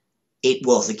it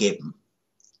was a given.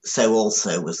 So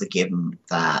also was a given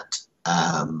that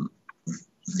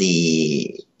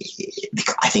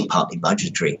I think partly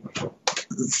budgetary,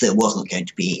 there wasn't going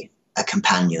to be a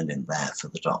companion in there for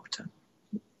the Doctor.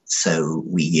 So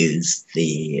we used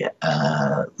the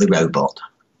robot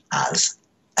as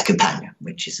a companion,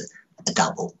 which is a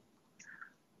double.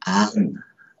 And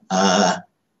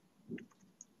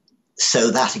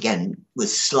so that, again,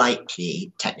 was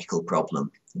slightly technical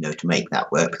problem, to make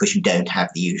that work, because you don't have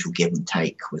the usual give and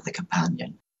take with a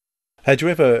companion. Had you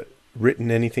ever written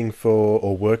anything for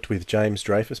or worked with James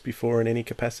Dreyfus before in any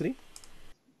capacity?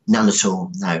 None at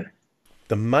all, no.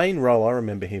 The main role I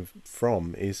remember him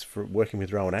from is for working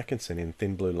with Rowan Atkinson in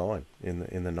Thin Blue Line in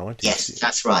the 90s. Yes,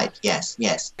 that's right. Yes.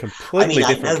 Completely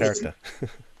different character.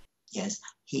 Yes,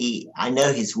 I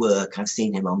know his work. I've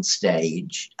seen him on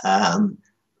stage,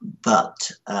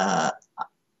 but I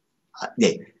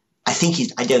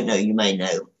think I don't know. You may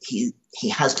know he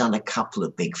has done a couple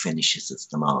of big finishes as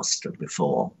the Master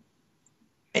before.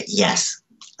 Yes.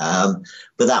 But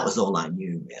that was all I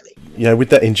knew, really. With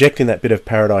that, injecting that bit of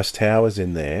Paradise Towers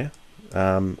in there,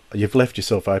 you've left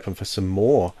yourself open for some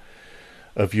more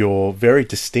of your very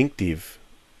distinctive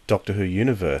Doctor Who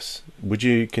universe. Would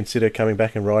you consider coming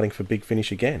back and writing for Big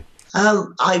Finish again?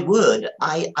 I would.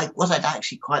 What I'd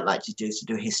actually quite like to do is to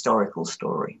do a historical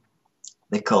story,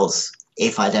 because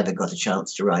if I'd ever got a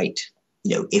chance to write,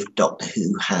 if Doctor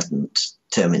Who hadn't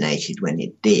terminated when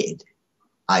it did,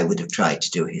 I would have tried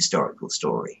to do a historical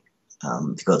story,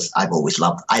 because I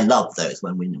love those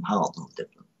when William Hartnell did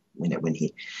them. When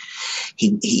he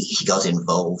got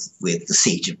involved with the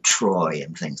Siege of Troy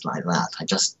and things like that. I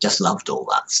just loved all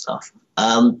that stuff.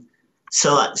 So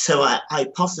I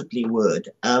possibly would.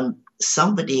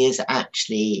 Somebody is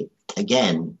actually,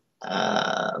 again,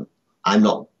 I'm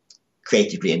not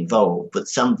creatively involved, but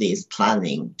somebody is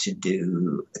planning to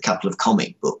do a couple of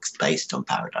comic books based on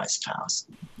Paradise Towers.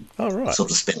 Oh, right.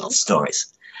 Sort of spin-off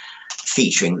stories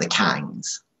featuring the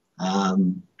Kangs.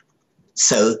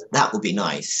 So that would be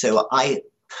nice. So I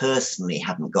personally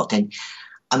haven't got any.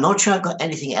 I'm not sure I've got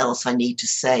anything else I need to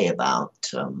say about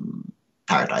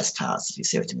Paradise Towers, if you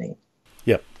see what I mean.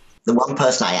 Yep. The one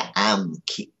person I am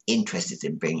interested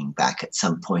in bringing back at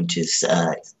some point is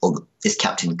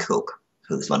Captain Cook,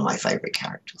 who's one of my favourite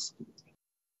characters.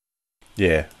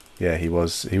 Yeah, he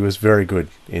was very good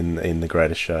in The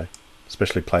Greatest Show,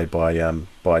 especially played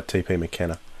by T.P.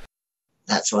 McKenna.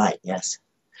 That's right, yes.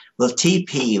 Well,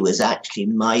 TP was actually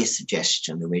my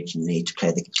suggestion originally to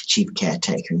play the chief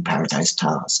caretaker in Paradise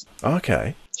Towers.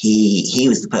 Okay. He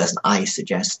was the person I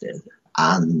suggested,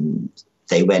 and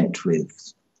they went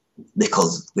with,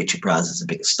 because Richard Briers is a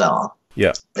bigger star.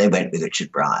 Yeah. They went with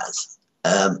Richard Briers,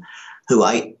 who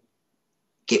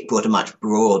brought a much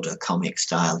broader comic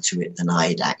style to it than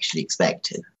I'd actually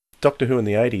expected. Doctor Who in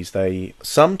the 80s, they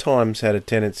sometimes had a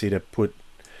tendency to put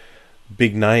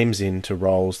big names into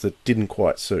roles that didn't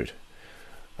quite suit.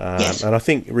 Yes. And I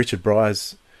think Richard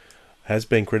Briers has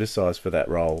been criticised for that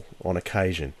role on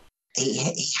occasion.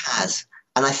 He has.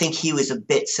 And I think he was a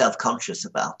bit self-conscious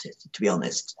about it, to be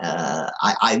honest.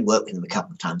 I worked with him a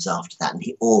couple of times after that, and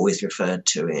he always referred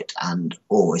to it and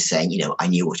always saying, I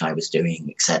knew what I was doing,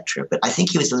 etc. But I think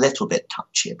he was a little bit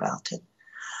touchy about it.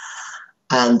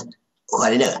 And, I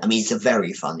don't know, it's a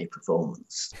very funny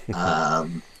performance.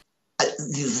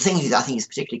 The thing I think he's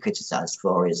particularly criticised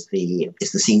for is the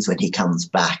scenes when he comes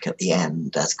back at the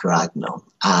end as Caragnon.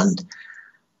 And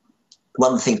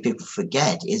one of the things people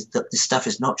forget is that this stuff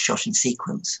is not shot in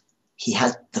sequence. He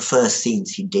had the first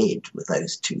scenes he did with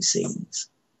those two scenes.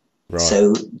 Right.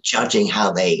 So judging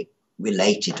how they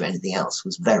related to anything else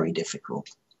was very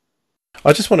difficult.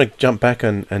 I just want to jump back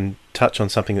and touch on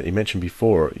something that you mentioned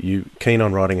before. You keen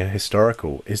on writing a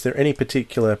historical. Is there any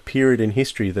particular period in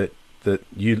history that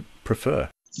you prefer?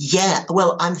 Yeah,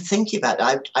 well, I'm thinking about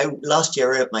it. Last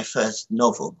year I wrote my first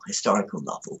novel, historical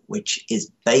novel, which is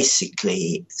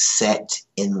basically set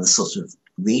in the sort of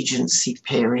Regency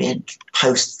period,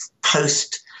 post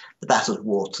the Battle of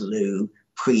Waterloo,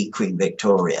 pre-Queen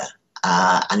Victoria.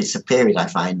 And it's a period I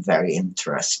find very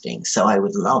interesting. So I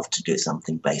would love to do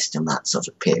something based on that sort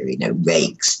of period,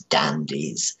 rakes,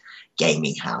 dandies,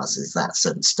 gaming houses, that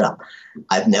sort of stuff.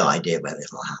 I have no idea whether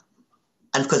it'll happen.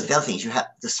 And of course, the other thing is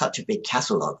there's such a big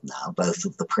catalogue now, both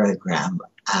of the programme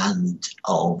and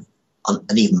of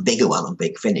an even bigger one on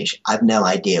Big Finish. I've no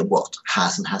idea what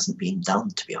has and hasn't been done,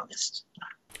 to be honest.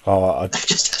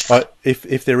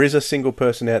 If there is a single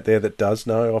person out there that does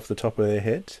know off the top of their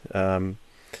head,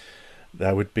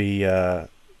 that would be a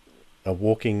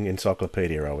walking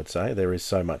encyclopedia, I would say. There is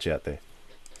so much out there.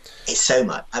 It's so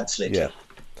much, absolutely. Yeah.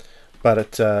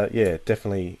 But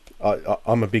definitely.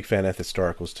 I'm a big fan of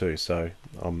historicals too, so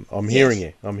I'm hearing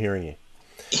you.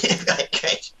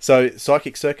 Okay. So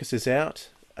Psychic Circus is out.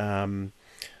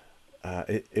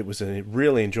 It was a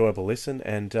really enjoyable listen,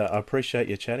 and I appreciate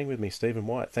you chatting with me, Stephen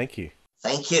Wyatt. Thank you.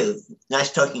 Thank you.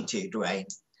 Nice talking to you,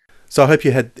 Dwayne. So I hope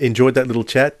you had enjoyed that little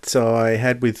chat I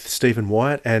had with Stephen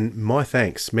Wyatt, and my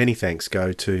thanks, many thanks,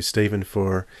 go to Stephen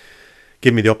for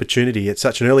giving me the opportunity at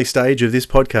such an early stage of this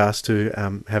podcast to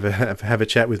have a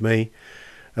chat with me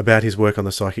about his work on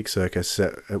the Psychic Circus.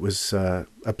 It was a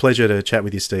pleasure to chat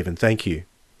with you, Stephen. Thank you.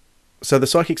 So the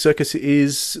Psychic Circus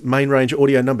is main range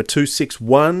audio number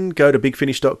 261. Go to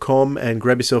bigfinish.com and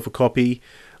grab yourself a copy.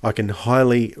 I can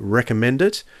highly recommend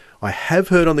it. I have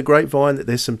heard on the grapevine that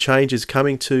there's some changes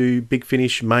coming to Big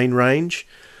Finish main range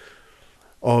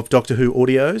of Doctor Who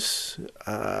audios.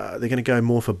 They're going to go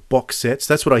more for box sets.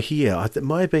 That's what I hear. It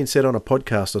might have been said on a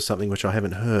podcast or something, which I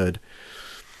haven't heard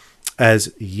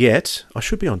as yet. I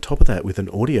should be on top of that with an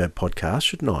audio podcast,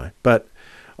 shouldn't I? But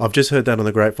I've just heard that on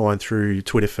the grapevine through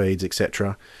Twitter feeds,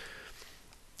 etc.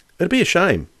 It'd be a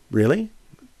shame, really,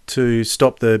 to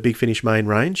stop the Big Finish main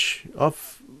range.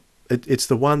 It's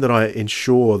the one that I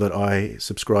ensure that I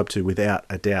subscribe to without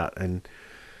a doubt. And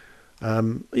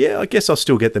I guess I'll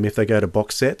still get them if they go to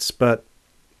box sets. But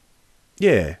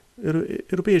yeah,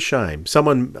 it'll be a shame.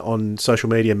 Someone on social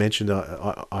media mentioned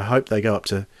I hope they go up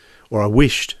to, or I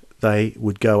wished they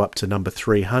would go up to number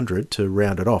 300 to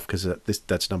round it off, because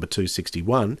that's number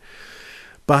 261.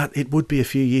 But it would be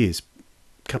a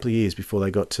couple of years before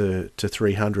they got to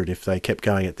 300 if they kept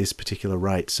going at this particular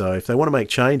rate. So if they want to make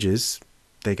changes,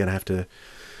 they're going to have to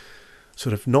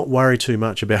sort of not worry too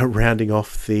much about rounding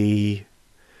off the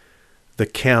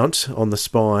count on the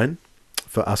spine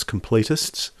for us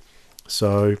completists.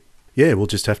 So yeah, we'll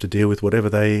just have to deal with whatever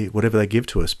they give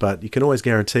to us. But you can always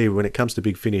guarantee when it comes to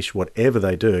Big Finish, whatever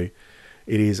they do,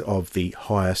 it is of the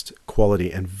highest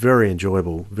quality and very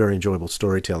enjoyable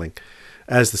storytelling.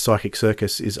 As the Psychic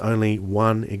Circus is only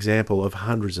one example of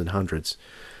hundreds and hundreds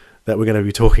that we're going to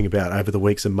be talking about over the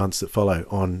weeks and months that follow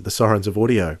on the Sirens of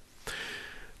Audio.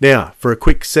 Now, for a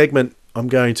quick segment, I'm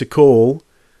going to call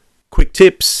Quick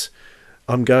Tips.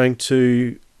 I'm going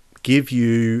to give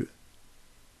you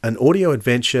an audio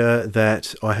adventure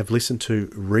that I have listened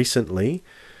to recently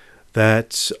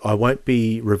that I won't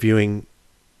be reviewing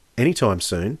anytime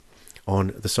soon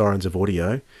on the Sirens of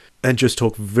Audio, and just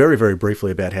talk very, very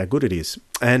briefly about how good it is.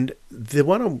 And the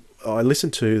one I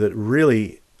listened to that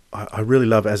I really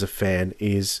love as a fan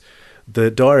is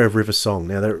the Diary of River Song.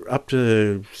 Now, they're up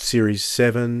to Series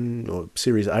 7 or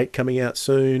Series 8 coming out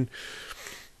soon.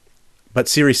 But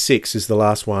Series 6 is the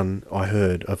last one I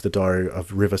heard of the Diary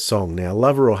of River Song. Now,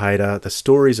 lover or hater, the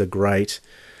stories are great.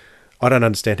 I don't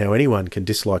understand how anyone can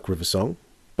dislike River Song,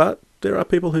 but there are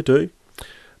people who do.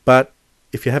 But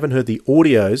if you haven't heard the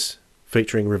audios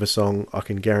featuring River Song, I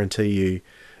can guarantee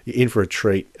you're in for a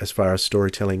treat as far as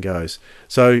storytelling goes.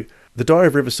 So, the Diary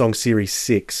of River Song Series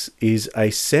 6 is a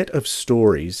set of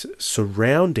stories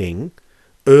surrounding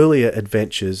earlier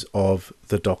adventures of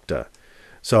the Doctor.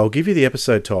 So I'll give you the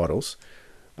episode titles.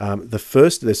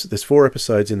 There's 4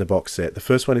 episodes in the box set. The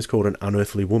first one is called An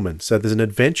Unearthly Woman. So there's an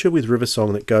adventure with River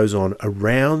Song that goes on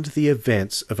around the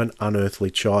events of an unearthly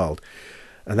child.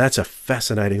 And that's a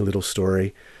fascinating little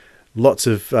story. Lots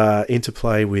of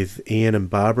interplay with Ian and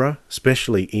Barbara,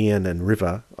 especially Ian and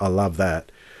River. I love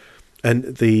that.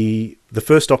 And the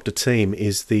First Doctor team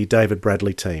is the David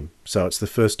Bradley team. So it's the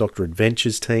First Doctor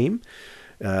Adventures team.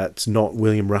 It's not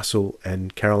William Russell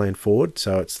and Carol Ann Ford,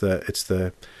 so it's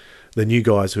the new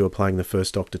guys who are playing the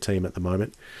First Doctor team at the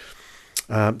moment.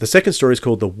 The second story is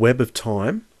called The Web of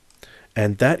Time,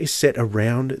 and that is set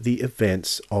around the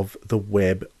events of the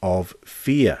Web of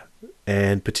Fear,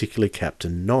 and particularly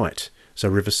Captain Knight. So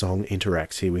River Song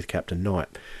interacts here with Captain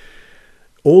Knight.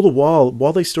 All the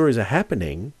while these stories are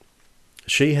happening,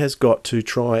 she has got to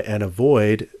try and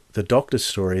avoid the Doctor's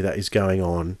story that is going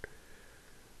on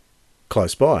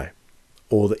close by,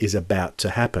 or that is about to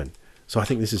happen. So I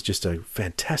think this is just a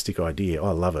fantastic idea.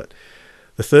 I love it.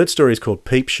 The third story is called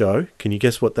Peep Show. Can you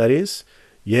guess what that is?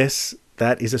 Yes,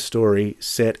 that is a story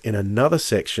set in another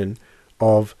section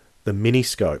of the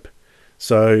Miniscope.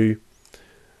 So,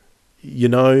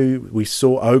 we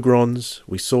saw Ogrons,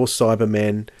 we saw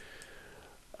Cybermen.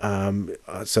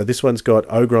 So this one's got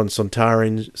Ogrons,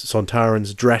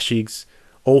 Sontarans, Drashigs,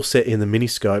 all set in the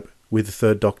Miniscope, with the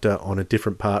Third Doctor on a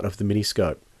different part of the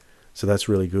Miniscope. So that's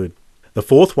really good. The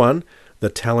fourth one, The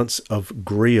Talents of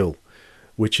Greel,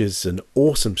 which is an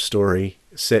awesome story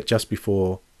set just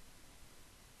before,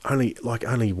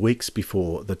 only weeks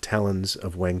before the Talons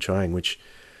of Wang Chiang, which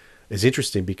is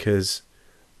interesting because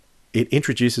it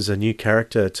introduces a new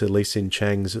character to Lee Sin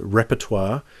Chang's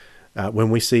repertoire. When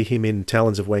we see him in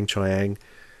Talons of Wang Chiang,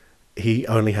 he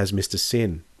only has Mr.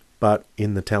 Sin. But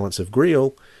in The Talents of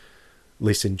Griel,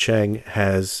 Lee Sin Chang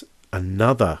has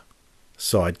another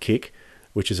sidekick,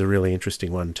 which is a really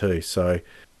interesting one too. So,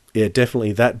 yeah,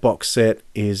 definitely that box set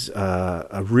is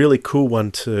a really cool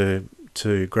one to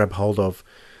grab hold of.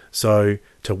 So,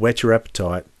 to whet your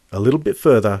appetite a little bit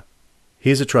further,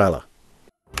 here's a trailer.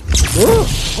 Hello.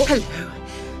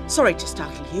 Sorry to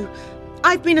startle you.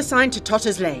 I've been assigned to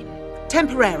Totter's Lane,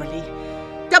 temporarily.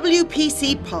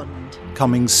 WPC Pond.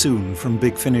 Coming soon from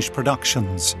Big Finish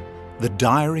Productions, The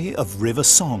Diary of River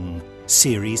Song,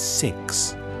 Series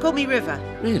 6. Call me River.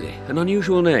 Really? An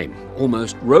unusual name.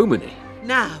 Almost Romany.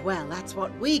 Nah, well, that's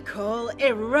what we call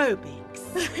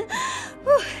aerobics.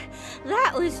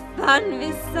 That was fun,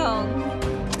 Miss Song.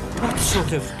 What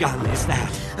sort of gun is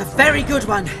that? A very good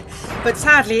one. But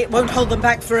sadly, it won't hold them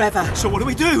back forever. So what do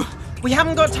we do? We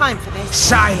haven't got time for this.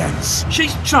 Silence!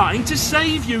 She's trying to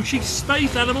save you. She's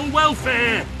space animal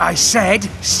welfare. I said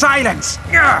silence!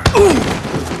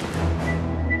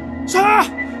 Sir!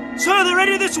 Sir, they're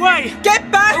ready this way!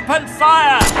 Get back! Open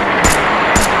fire!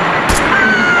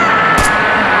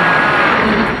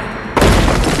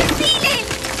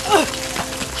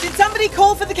 Did somebody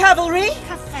call for the cavalry?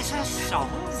 Professor Song?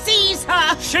 Seize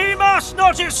her! She must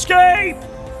not escape!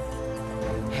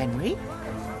 Henry?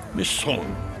 Miss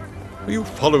Song, are you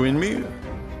following me?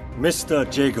 Mr.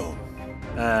 Jiggle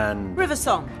and River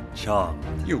Song. Charm.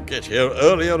 You get here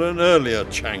earlier and earlier,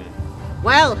 Chang.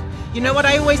 Well, you know what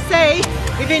I always say.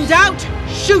 If in doubt,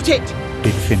 shoot it!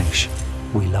 Big Finish.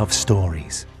 We love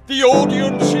stories. The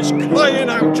audience is crying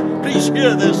out. Please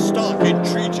hear this stark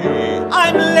entreaty.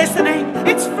 I'm listening.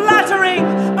 It's flattering,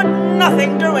 but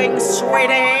nothing doing,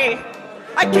 sweetie.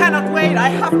 I cannot wait. I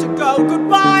have to go.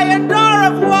 Goodbye and au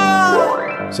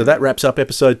revoir. So that wraps up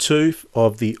episode 2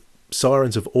 of the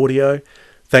Sirens of Audio.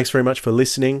 Thanks very much for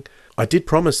listening. I did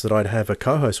promise that I'd have a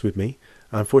co-host with me.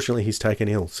 Unfortunately, he's taken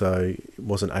ill, so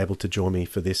wasn't able to join me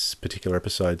for this particular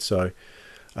episode. So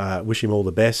wish him all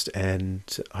the best and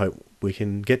hope we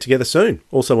can get together soon.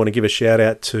 Also want to give a shout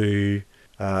out to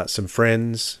some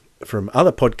friends from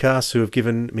other podcasts who have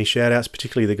given me shout outs,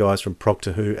 particularly the guys from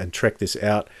Progtor Who and Trek This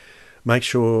Out. Make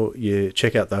sure you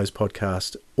check out those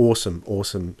podcasts.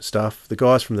 Awesome stuff. The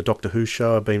guys from the Doctor Who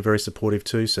show have been very supportive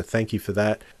too, so thank you for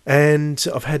that. And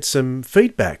I've had some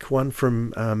feedback, one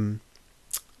from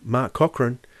Mark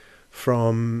Cochrane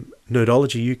from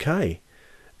Nerdology UK,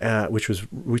 which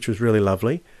was really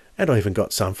lovely. And I even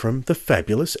got some from the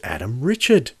fabulous Adam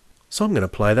Richard. So I'm going to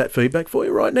play that feedback for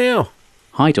you right now.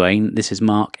 Hi Dwayne, this is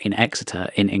Mark in Exeter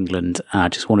in England. I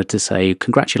just wanted to say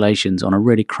congratulations on a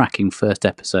really cracking first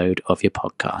episode of your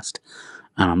podcast.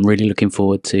 And I'm really looking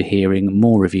forward to hearing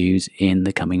more reviews in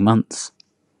the coming months.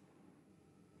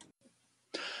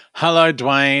 Hello,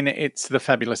 Dwayne. It's the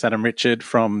fabulous Adam Richard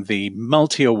from the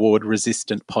multi-award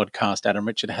resistant podcast Adam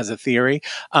Richard Has a Theory.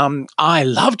 I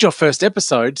loved your first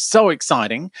episode. So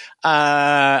exciting.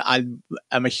 I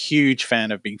am a huge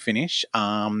fan of Big Finish.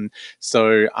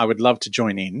 So I would love to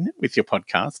join in with your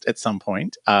podcast at some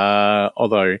point,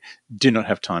 although do not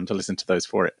have time to listen to those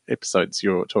 4 episodes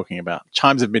you're talking about.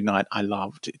 Chimes of Midnight, I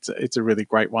loved. It's a really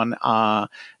great one.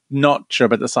 Not sure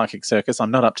about the Psychic Circus.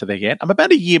 I'm not up to there yet. I'm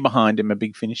about a year behind in my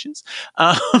Big Finishes.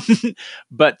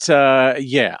 But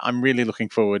I'm really looking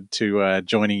forward to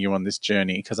joining you on this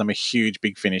journey because I'm a huge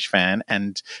Big Finish fan.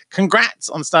 And congrats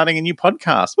on starting a new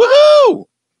podcast. Woohoo!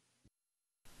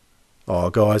 Oh,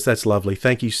 guys, that's lovely.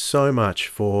 Thank you so much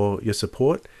for your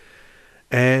support.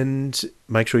 And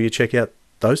make sure you check out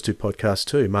those 2 podcasts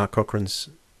too. Mark Cochrane's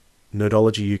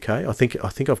Nerdology UK. I think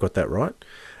I've got that right.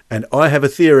 And I Have a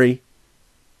Theory,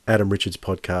 Adam Richard's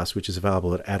podcast, which is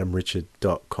available at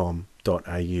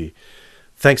adamrichard.com.au.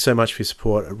 Thanks so much for your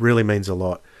support. It really means a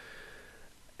lot.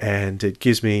 And it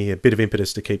gives me a bit of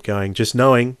impetus to keep going, just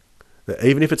knowing that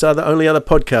even if it's only other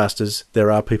podcasters,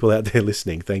 there are people out there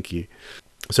listening. Thank you.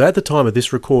 So at the time of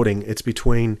this recording, it's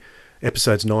between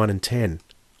episodes 9 and 10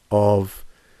 of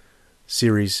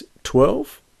Series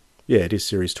 12. Yeah, it is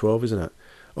Series 12, isn't it?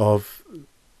 Of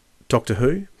Doctor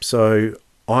Who. So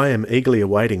I am eagerly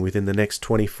awaiting within the next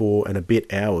 24 and a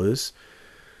bit hours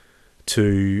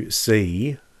to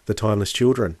see The Timeless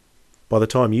Children. By the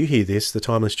time you hear this, The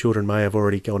Timeless Children may have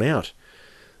already gone out.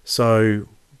 So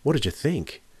what did you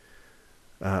think?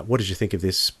 What did you think of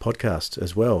this podcast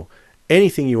as well?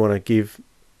 Anything you want to give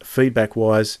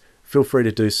feedback-wise, feel free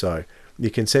to do so. You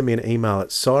can send me an email at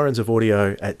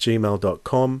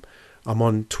sirensofaudio@gmail.com. I'm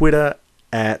on Twitter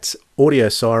at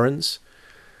AudioSirens.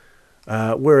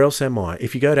 Where else am I?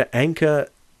 If you go to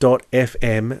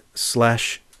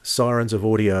anchor.fm/Sirens of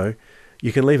Audio,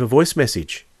 you can leave a voice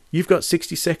message. You've got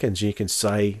 60 seconds and you can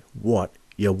say what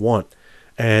you want.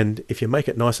 And if you make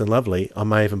it nice and lovely, I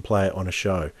may even play it on a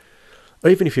show. Or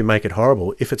even if you make it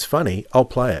horrible, if it's funny, I'll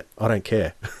play it. I don't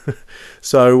care.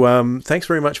 So thanks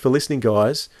very much for listening,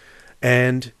 guys.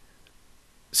 And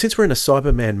since we're in a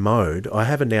Cyberman mode, I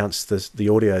have announced the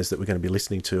audios that we're going to be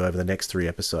listening to over the next 3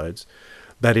 episodes.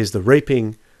 That is The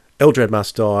Reaping, Eldred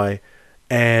Must Die,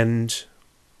 and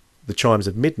The Chimes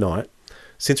of Midnight.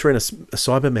 Since we're in a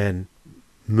Cyberman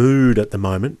mood at the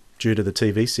moment, due to the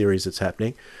TV series that's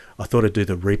happening, I thought I'd do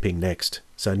The Reaping next.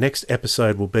 So next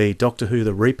episode will be Doctor Who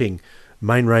The Reaping,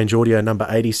 main range audio number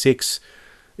 86.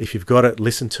 If you've got it,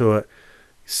 listen to it.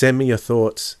 Send me your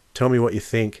thoughts. Tell me what you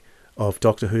think of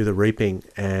Doctor Who The Reaping,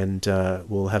 and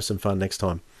we'll have some fun next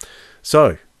time.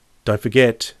 So, don't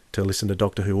forget to listen to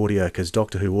Doctor Who Audio, because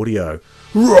Doctor Who Audio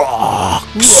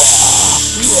rocks!